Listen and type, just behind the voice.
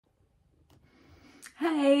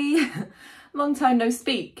Hey, long time no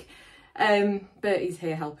speak. Bertie's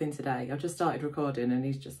here helping today. I've just started recording and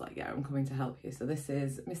he's just like, yeah, I'm coming to help you. So this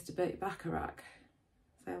is Mr. Bertie Bacharach.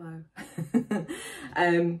 Say hello.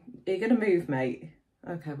 Are you going to move, mate?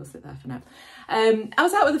 Okay, we'll sit there for now. I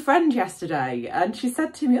was out with a friend yesterday and she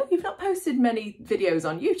said to me, oh, you've not posted many videos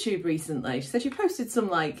on YouTube recently. She said you posted some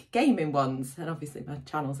like gaming ones, and obviously my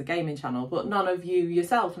channel's a gaming channel, but none of you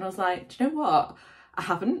yourself. And I was like, do you know what? I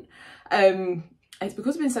haven't. It's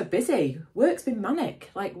because I've been so busy. Work's been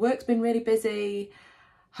manic. Like, work's been really busy,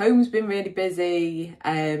 home's been really busy,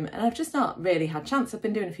 and I've just not really had chance. I've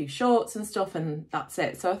been doing a few shorts and stuff and that's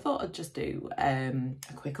it. So I thought I'd just do a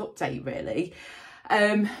quick update really.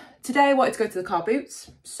 Today I wanted to go to the car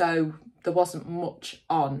boots, so there wasn't much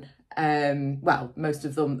on. Well, most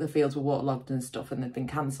of them, the fields were waterlogged and stuff and they'd been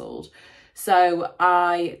cancelled. So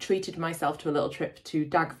I treated myself to a little trip to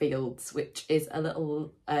Dagfields, which is a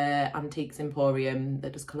little antiques emporium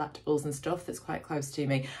that does collectibles and stuff that's quite close to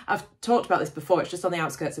me. I've talked about this before, it's just on the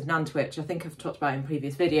outskirts of Nantwich. I think I've talked about it in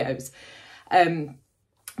previous videos.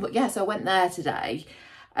 But yeah, so I went there today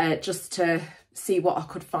just to see what I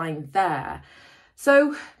could find there.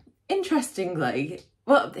 So interestingly,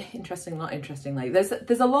 well, not interestingly, there's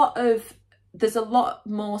a lot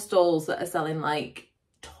more stalls that are selling like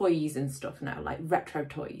toys and stuff now, like retro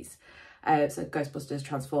toys. So Ghostbusters,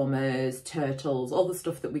 Transformers, Turtles, all the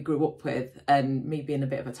stuff that we grew up with, and me being a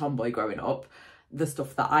bit of a tomboy growing up, the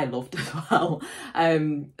stuff that I loved as well.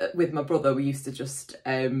 With my brother, we used to just,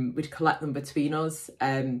 we'd collect them between us.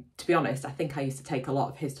 To be honest, I think I used to take a lot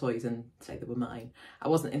of his toys and say they were mine. I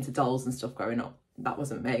wasn't into dolls and stuff growing up. That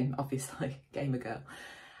wasn't me, obviously, gamer girl.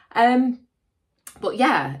 But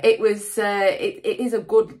yeah, it was, it is a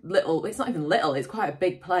good little, it's not even little, it's quite a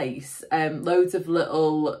big place. Loads of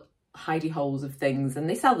little hidey holes of things, and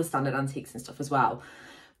they sell the standard antiques and stuff as well.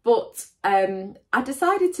 But I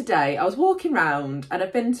decided today, I was walking around and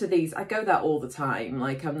I've been to these, I go there all the time,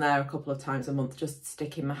 like I'm there a couple of times a month just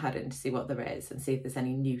sticking my head in to see what there is and see if there's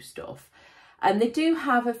any new stuff. And they do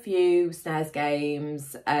have a few SNES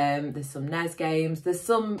games, there's some NES games, there's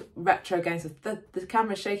some retro games. The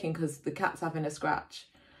camera's shaking because the cat's having a scratch.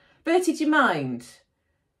 Bertie, do you mind?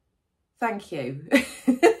 Thank you.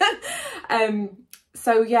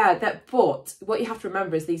 So yeah, but what you have to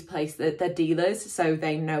remember is these places, they're dealers, so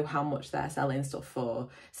they know how much they're selling stuff for.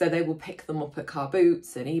 So they will pick them up at car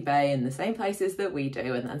boots and eBay and the same places that we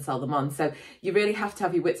do and sell them on. So you really have to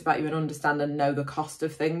have your wits about you and understand and know the cost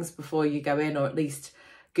of things before you go in, or at least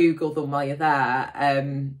Google them while you're there,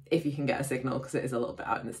 if you can get a signal, because it is a little bit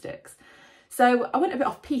out in the sticks. So I went a bit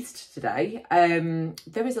off-piste today.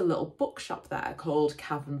 There is a little bookshop there called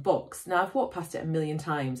Cavern Books. Now, I've walked past it a million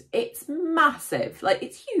times. It's massive, like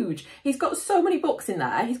it's huge. He's got so many books in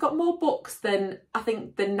there. He's got more books than, I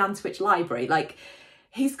think, the Nantwich Library. Like,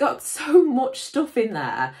 he's got so much stuff in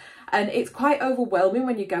there. And it's quite overwhelming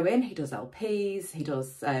when you go in. He does LPs, he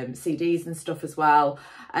does CDs and stuff as well.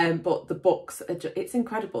 But the books, it's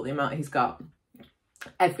incredible the amount he's got.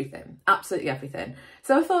 Everything, absolutely everything.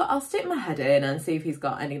 So I thought I'll stick my head in and see if he's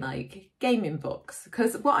got any like gaming books,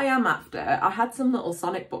 because what I am after, I had some little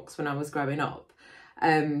Sonic books when I was growing up,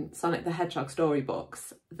 Sonic the Hedgehog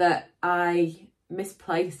storybooks that I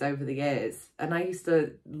misplaced over the years, and I used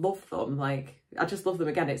to love them. Like, I just love them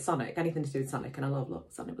again. It's Sonic, anything to do with Sonic, and I love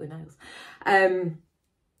Sonic Blue Nails.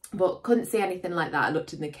 But couldn't see anything like that. I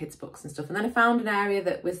looked in the kids books and stuff, and then I found an area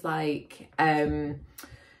that was like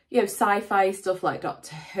you know, sci-fi stuff like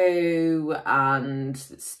Doctor Who and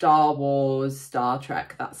Star Wars, Star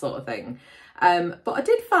Trek, that sort of thing. But I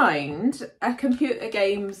did find a computer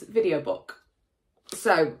games video book.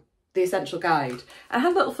 So, The Essential Guide. I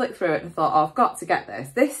had a little flick through it and thought, oh, I've got to get this.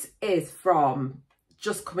 This is from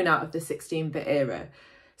just coming out of the 16-bit era.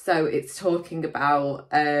 So it's talking about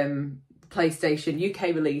PlayStation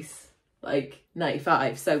UK release, like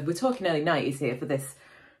 95. So we're talking early 90s here for this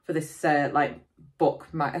like book.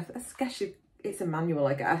 I guess it's a manual,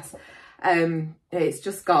 I guess. It's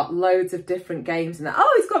just got loads of different games in there.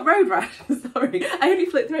 Oh, it's got Road Rash. Sorry, I only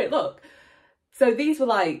flipped through it. Look, so these were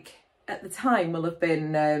like, at the time, will have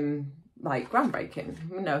been like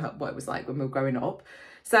groundbreaking. We know what it was like when we were growing up.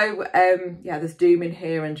 So yeah, there's Doom in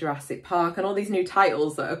here and Jurassic Park and all these new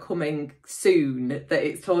titles that are coming soon that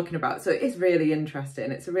it's talking about. So it is really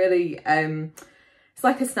interesting. It's a really it's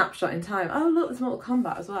like a snapshot in time. Oh look, there's Mortal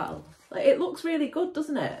Kombat as well. Like, it looks really good,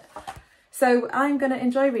 doesn't it? So I'm going to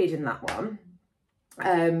enjoy reading that one.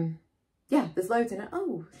 Yeah, there's loads in it.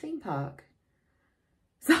 Oh, theme park.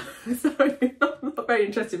 So, sorry, not a very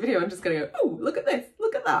interesting video. I'm just going to go, oh, look at this,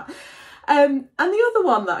 look at that. And the other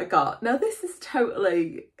one that I got, now this is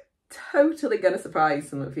totally going to surprise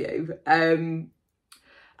some of you.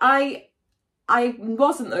 I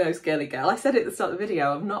wasn't the most girly girl. I said it at the start of the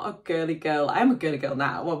video, I'm not a girly girl. I am a girly girl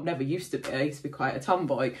now. Well, never used to be. I used to be quite a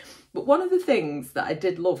tomboy. But one of the things that I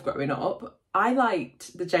did love growing up, I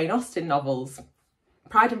liked the Jane Austen novels,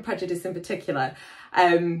 Pride and Prejudice in particular.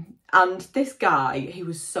 And this guy, he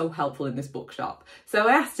was so helpful in this bookshop. So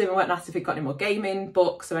I asked him, I went and asked if he'd got any more gaming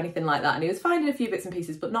books or anything like that. And he was finding a few bits and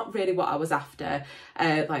pieces, but not really what I was after.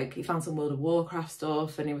 Like he found some World of Warcraft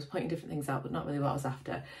stuff and he was pointing different things out, but not really what I was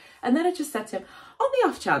after. And then I just said to him, on the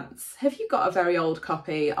off chance, have you got a very old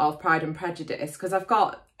copy of Pride and Prejudice? Because I've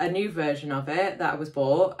got a new version of it that I was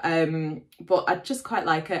bought, but I'd just quite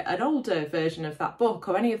like an older version of that book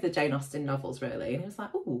or any of the Jane Austen novels really. And he was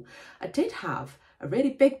like, oh, I did have a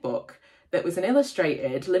really big book that was an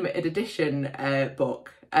illustrated limited edition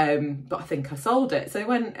book, but I think I sold it. So he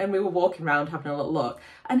went and we were walking around having a little look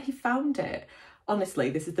and he found it. Honestly,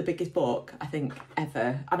 this is the biggest book I think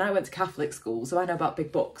ever. And I went to Catholic school, so I know about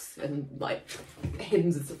big books and like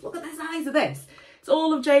hymns and stuff. Look at the size of this. It's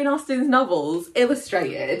all of Jane Austen's novels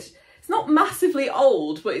illustrated. It's not massively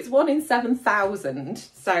old, but it's one in 7,000.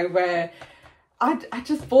 So I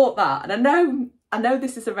just bought that. And I know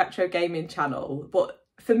this is a retro gaming channel, but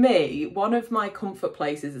for me, one of my comfort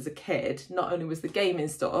places as a kid, not only was the gaming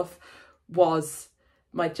stuff, was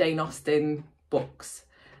my Jane Austen books.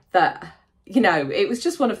 That, you know, it was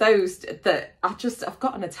just one of those that I've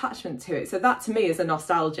got an attachment to it. So that to me is a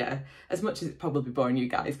nostalgia, as much as it's probably boring you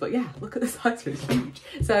guys, but yeah, look at the size of it, it's huge.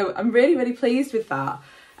 So I'm really, really pleased with that.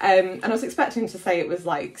 And I was expecting to say it was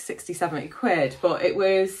like 60, 70 quid, but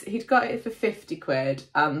he'd got it for 50 quid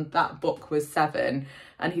and that book was 7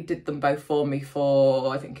 and he did them both for me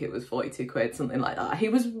for, I think it was 42 quid, something like that. He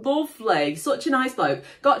was lovely, such a nice bloke.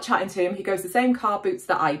 Got chatting to him, he goes the same car boots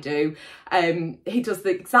that I do. He does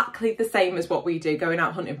exactly the same as what we do, going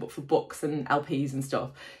out hunting for books and LPs and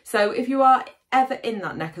stuff. So if you are ever in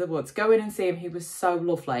that neck of the woods, go in and see him. He was so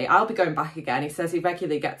lovely. I'll be going back again. He says he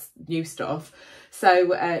regularly gets new stuff,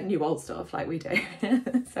 so new old stuff like we do.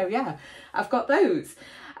 So yeah, I've got those.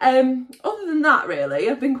 Other than that, really,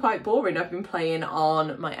 I've been quite boring. I've been playing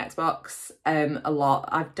on my Xbox a lot.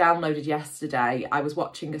 I've downloaded yesterday. I was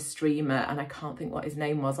watching a streamer and I can't think what his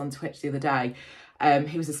name was on Twitch the other day.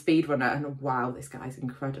 He was a speedrunner and wow, this guy's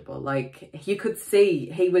incredible. Like you could see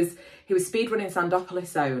he was speedrunning Sandopolis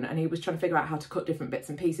Zone and he was trying to figure out how to cut different bits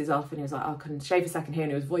and pieces off and he was like, oh, can shave a second here,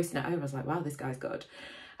 and he was voicing it over. I was like, wow, this guy's good.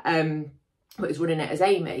 But he's running it as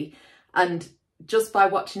Amy, and just by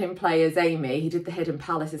watching him play as Amy, he did the Hidden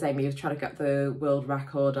Palace as Amy. He was trying to get the world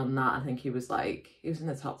record on that. I think he was in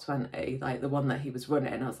the top 20, like the one that he was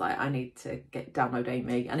running. I was like, I need to download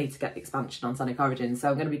Amy. I need to get the expansion on Sonic Origins. So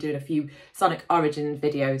I'm going to be doing a few Sonic Origin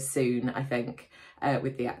videos soon, I think,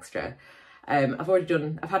 with the extra. I've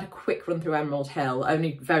had a quick run through Emerald Hill,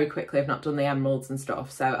 only very quickly. I've not done the emeralds and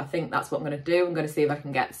stuff, so I think that's what I'm going to do. I'm going to see if I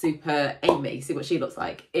can get Super Amy, see what she looks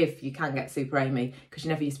like, if you can get Super Amy, because you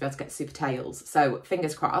never used to be able to get Super Tails. So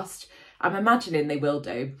fingers crossed. I'm imagining they will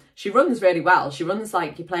do. She runs really well. She runs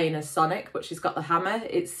like you're playing as Sonic, but she's got the hammer.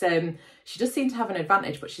 It's she does seem to have an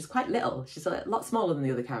advantage, but she's quite little. She's a lot smaller than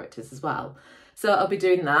the other characters as well. So I'll be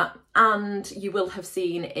doing that, and you will have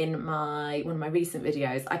seen in one of my recent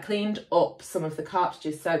videos, I cleaned up some of the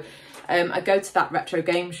cartridges. So I go to that retro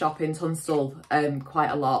game shop in Tunstall quite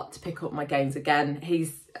a lot to pick up my games again.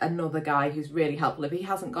 He's another guy who's really helpful. If he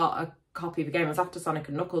hasn't got a copy of a game, I was after Sonic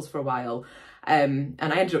and Knuckles for a while, and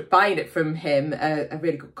I ended up buying it from him, a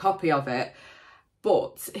really good copy of it.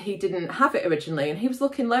 But he didn't have it originally and he was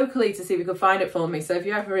looking locally to see if he could find it for me. So if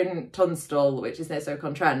you're ever in Tunstall, which is near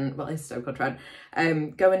Stoke-on-Trent, well, it's Stoke-on-Trent,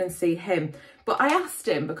 go in and see him. But I asked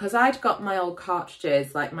him, because I'd got my old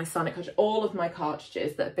cartridges, like my Sonic cartridges, all of my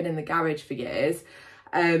cartridges that have been in the garage for years,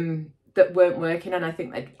 that weren't working, and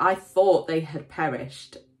I thought they had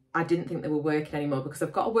perished. I didn't think they were working anymore because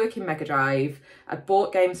I've got a working MegaDrive. I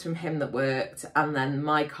bought games from him that worked, and then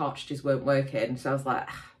my cartridges weren't working. So I was like,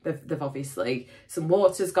 they've obviously, some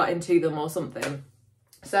water's got into them or something.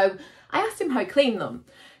 So I asked him how he cleaned them,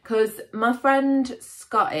 because my friend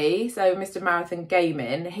Scotty, so Mr. Marathon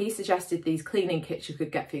Gaming, he suggested these cleaning kits you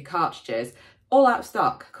could get for your cartridges. All out of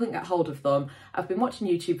stock, couldn't get hold of them. I've been watching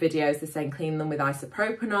YouTube videos, they're saying clean them with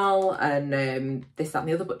isopropanol and this, that and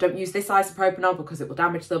the other, but don't use this isopropanol because it will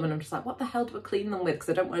damage them. And I'm just like, what the hell do I clean them with? Because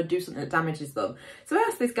I don't want to do something that damages them. So I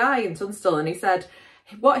asked this guy in Tunstall and he said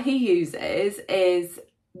what he uses is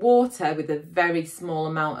water with a very small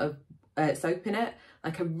amount of soap in it,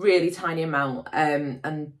 like a really tiny amount,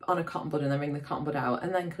 and on a cotton bud, and then wring the cotton bud out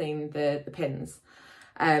and then clean the pins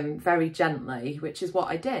very gently, which is what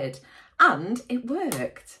I did. And it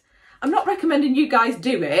worked. I'm not recommending you guys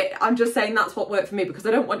do it. I'm just saying that's what worked for me, because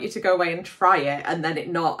I don't want you to go away and try it and then it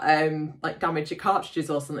not like damage your cartridges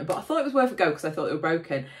or something. But I thought it was worth a go because I thought they were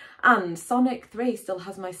broken. And Sonic 3 still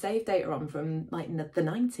has my save data on from like the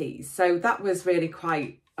 90s. So that was really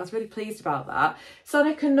I was really pleased about that.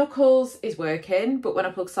 Sonic and Knuckles is working, but when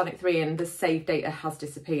I plug Sonic 3 in, the save data has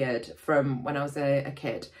disappeared from when I was a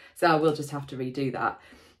kid. So I will just have to redo that.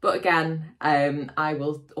 But again, I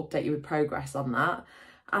will update you with progress on that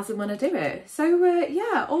as and when I do it. So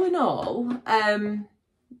yeah, all in all,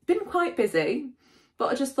 been quite busy,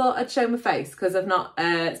 but I just thought I'd show my face because I've not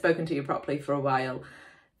spoken to you properly for a while.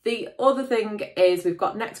 The other thing is we've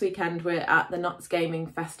got next weekend, we're at the Notts Gaming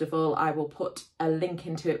Festival. I will put a link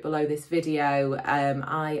into it below this video.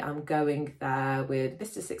 I am going there with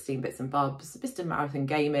Mr. 16 Bits and Bobs, Mr. Marathon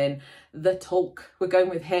Gaming, The Tulk, we're going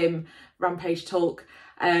with him, Rampage Tulk.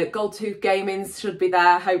 Goldtooth Gaming should be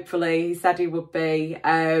there, hopefully. He said he would be.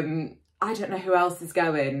 I don't know who else is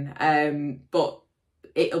going, but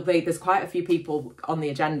there's quite a few people on the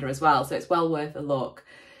agenda as well, so it's well worth a look.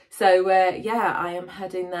 So yeah, I am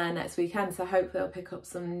heading there next weekend, so hopefully I'll pick up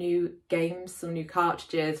some new games, some new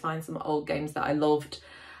cartridges, find some old games that I loved,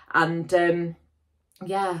 and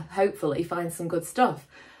yeah, hopefully find some good stuff.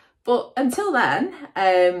 But until then,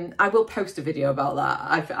 I will post a video about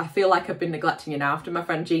that. I feel like I've been neglecting you now after my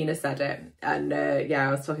friend Gina said it. And yeah,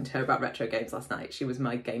 I was talking to her about retro games last night. She was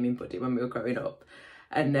my gaming buddy when we were growing up.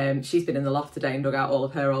 And she's been in the loft today and dug out all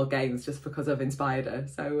of her old games just because I've inspired her.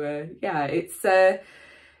 So yeah, it's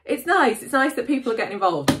nice. It's nice that people are getting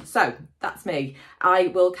involved. So that's me. I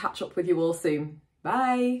will catch up with you all soon.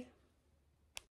 Bye.